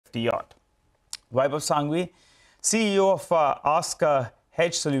50 odd. Vaibhav Sanghavi, CEO of Ask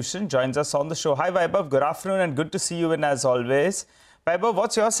Hedge Solution, joins us on the show. Hi Vaibhav, good afternoon and good to see you in as always. Vaibhav,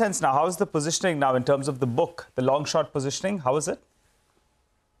 what's your sense now? How's the positioning now in terms of the book, the long short positioning? How is it?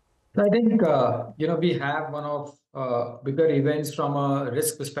 I think, we have one of bigger events from a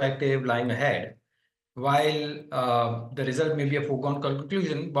risk perspective lying ahead. While the result may be a foregone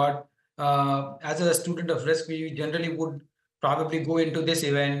conclusion, but as a student of risk, we generally would probably go into this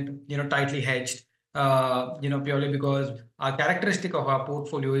event, tightly hedged, purely because our characteristic of our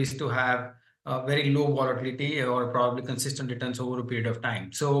portfolio is to have very low volatility or probably consistent returns over a period of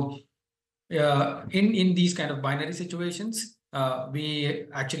time. So in these kind of binary situations, we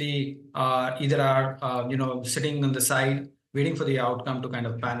actually either are sitting on the side waiting for the outcome to kind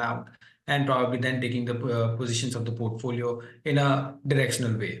of pan out, and probably then taking the positions of the portfolio in a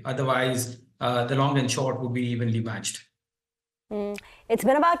directional way. Otherwise, the long and short would be evenly matched. It's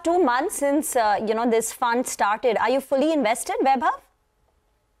been about 2 months since this fund started. Are you fully invested, Vaibhav?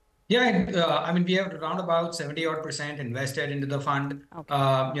 Yeah, we have around about 70% invested into the fund,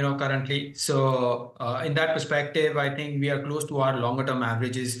 okay. Currently. So in that perspective, I think we are close to our longer term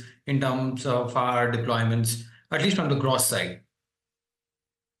averages in terms of our deployments, at least from the gross side.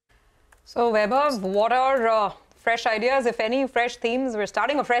 So Vaibhav, what are fresh ideas, if any, fresh themes? We're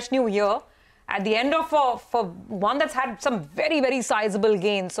starting a fresh new year at the end of one that's had some very, very sizable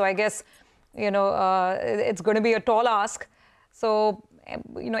gains. So I guess, it's going to be a tall ask. So,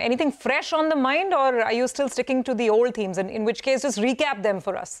 anything fresh on the mind, or are you still sticking to the old themes? And in which case, just recap them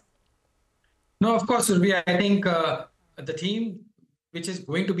for us. No, of course, Surabhi. I think the theme which is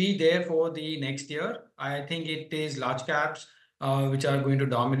going to be there for the next year, I think it is large caps, which are going to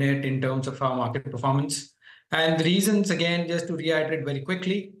dominate in terms of our market performance. And the reasons, again, just to reiterate very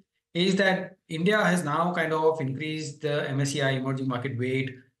quickly, is that India has now kind of increased the MSCI emerging market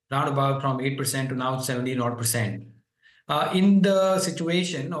weight round about from 8% to now 17%. In the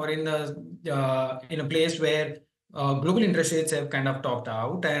situation or in a place where global interest rates have kind of topped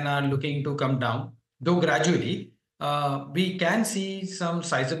out and are looking to come down, though gradually, we can see some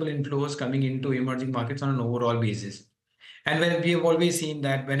sizable inflows coming into emerging markets on an overall basis. And when we have always seen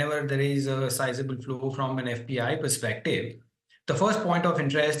that whenever there is a sizable flow from an FPI perspective, the first point of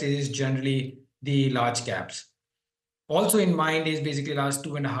interest is generally the large caps. Also in mind is basically last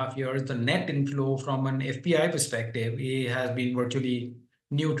 2.5 years, the net inflow from an FPI perspective has been virtually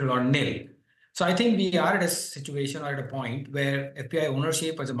neutral or nil. So I think we are at a situation or at a point where FPI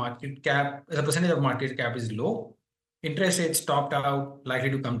ownership as a market cap, as a percentage of market cap is low. Interest rates topped out, likely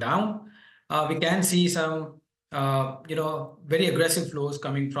to come down. We can see some very aggressive flows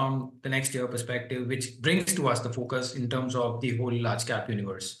coming from the next year perspective, which brings to us the focus in terms of the whole large cap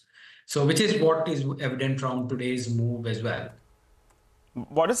universe. So which is what is evident from today's move as well.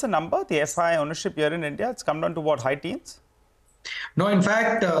 What is the number, the FI ownership here in India? It's come down to what, high teens? No, in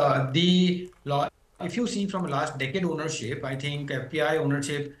fact, if you see from last decade ownership, I think FPI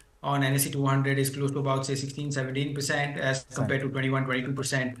ownership on NSE 200 is close to about, say, 16-17% as compared to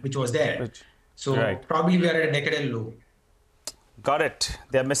 21-22%, which was there. So probably we are at a decadal low. Got it.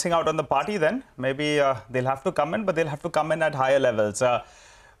 They're missing out on the party then. Maybe they'll have to come in, but they'll have to come in at higher levels.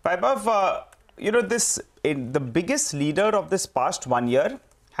 Vaibhav, the biggest leader of this past 1 year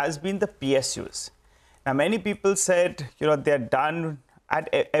has been the PSUs. Now, many people said, they're done at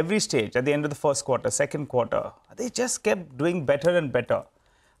every stage, at the end of the first quarter, second quarter. They just kept doing better and better.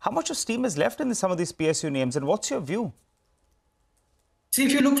 How much of steam is left in some of these PSU names, and what's your view? See,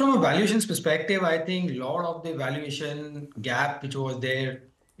 if you look from a valuations perspective, I think a lot of the valuation gap which was there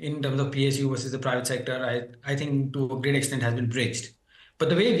in terms of PSU versus the private sector, I think to a great extent has been bridged. But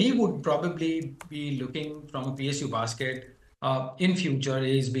the way we would probably be looking from a PSU basket in future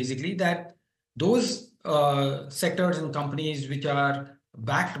is basically that those sectors and companies which are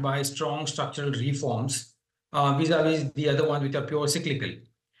backed by strong structural reforms vis-a-vis the other ones which are pure cyclical.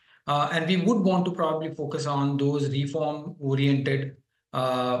 And we would want to probably focus on those reform-oriented,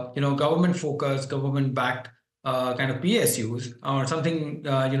 government-focused, government-backed kind of PSUs or something,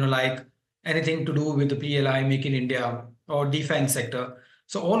 like anything to do with the PLI, Make in India or defense sector.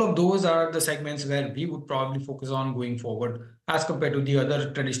 So all of those are the segments where we would probably focus on going forward as compared to the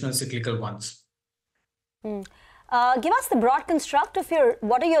other traditional cyclical ones. Give us the broad construct of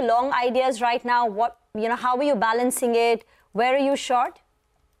what are your long ideas right now? How are you balancing it? Where are you short?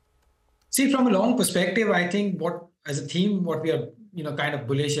 See, from a long perspective, I think as a theme, what we are, kind of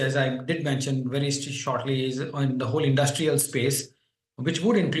bullish, as I did mention very shortly, is on the whole industrial space, which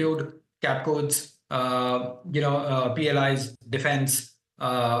would include cap codes, PLIs, defense,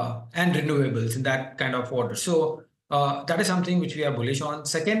 and renewables in that kind of order. So that is something which we are bullish on.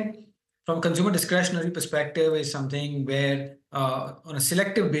 Second, from consumer discretionary perspective, is something where on a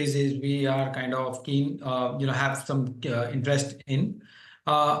selective basis we are kind of keen, have some interest in.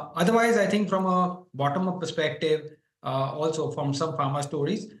 Otherwise, I think from a bottom-up perspective, also from some pharma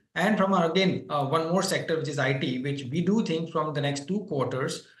stories, and from again one more sector which is IT, which we do think from the next 2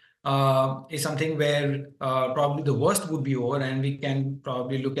 quarters is something where probably the worst would be over, and we can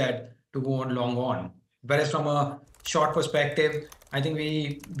probably look at to go on long on. Whereas from a short perspective, I think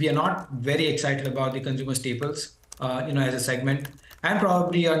we are not very excited about the consumer staples, as a segment, and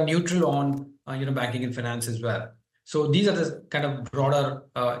probably are neutral on, banking and finance as well. So these are the kind of broader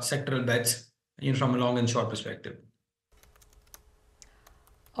sectoral bets, from a long and short perspective.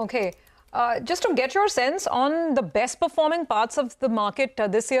 Okay. Just to get your sense on the best performing parts of the market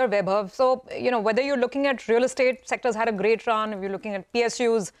this year, Vaibhav. So, whether you're looking at real estate sectors had a great run, if you're looking at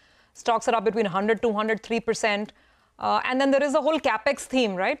PSUs, stocks are up between 100 to 103%. And then there is a whole capex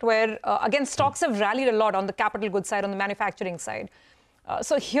theme, right? Where, again, stocks have rallied a lot on the capital goods side, on the manufacturing side.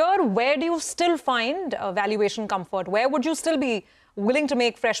 So here, where do you still find valuation comfort? Where would you still be willing to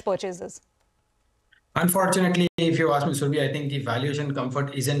make fresh purchases? Unfortunately, if you ask me, Surabhi, I think the valuation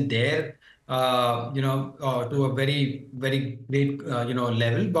comfort isn't there, to a very, very great,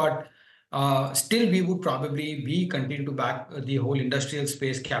 level. But still, we would probably continue to back the whole industrial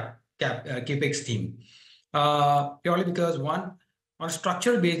space capex theme. Purely because one, on a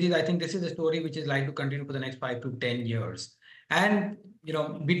structural basis, I think this is a story which is likely to continue for the next 5 to 10 years. And,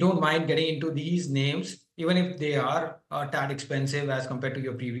 we don't mind getting into these names, even if they are a tad expensive as compared to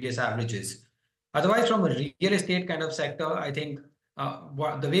your previous averages. Otherwise, from a real estate kind of sector, I think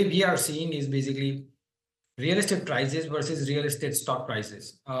the way we are seeing is basically real estate prices versus real estate stock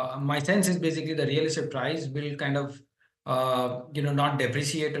prices. My sense is basically the real estate price will kind of not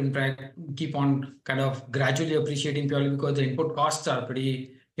depreciate and keep on kind of gradually appreciating, purely because the input costs are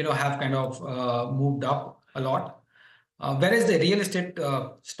pretty, have kind of moved up a lot. Whereas the real estate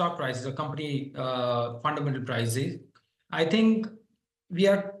stock prices or company fundamental prices, I think we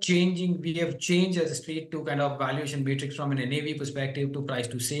have changed as a street to kind of valuation matrix from an NAV perspective to price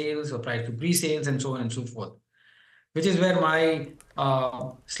to sales or price to pre-sales and so on and so forth, which is where my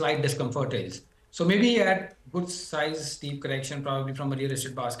slight discomfort is. So maybe at good size steep correction, probably from a real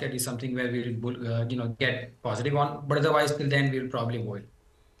estate basket, is something where we will, get positive on. But otherwise, till then, we'll probably avoid.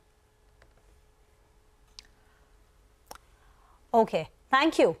 Okay.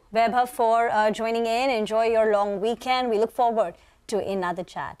 Thank you, Vaibhav, for joining in. Enjoy your long weekend. We look forward to another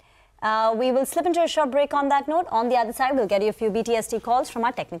chat. We will slip into a short break on that note. On the other side, we'll get you a few BTST calls from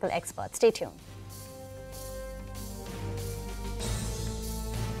our technical experts. Stay tuned.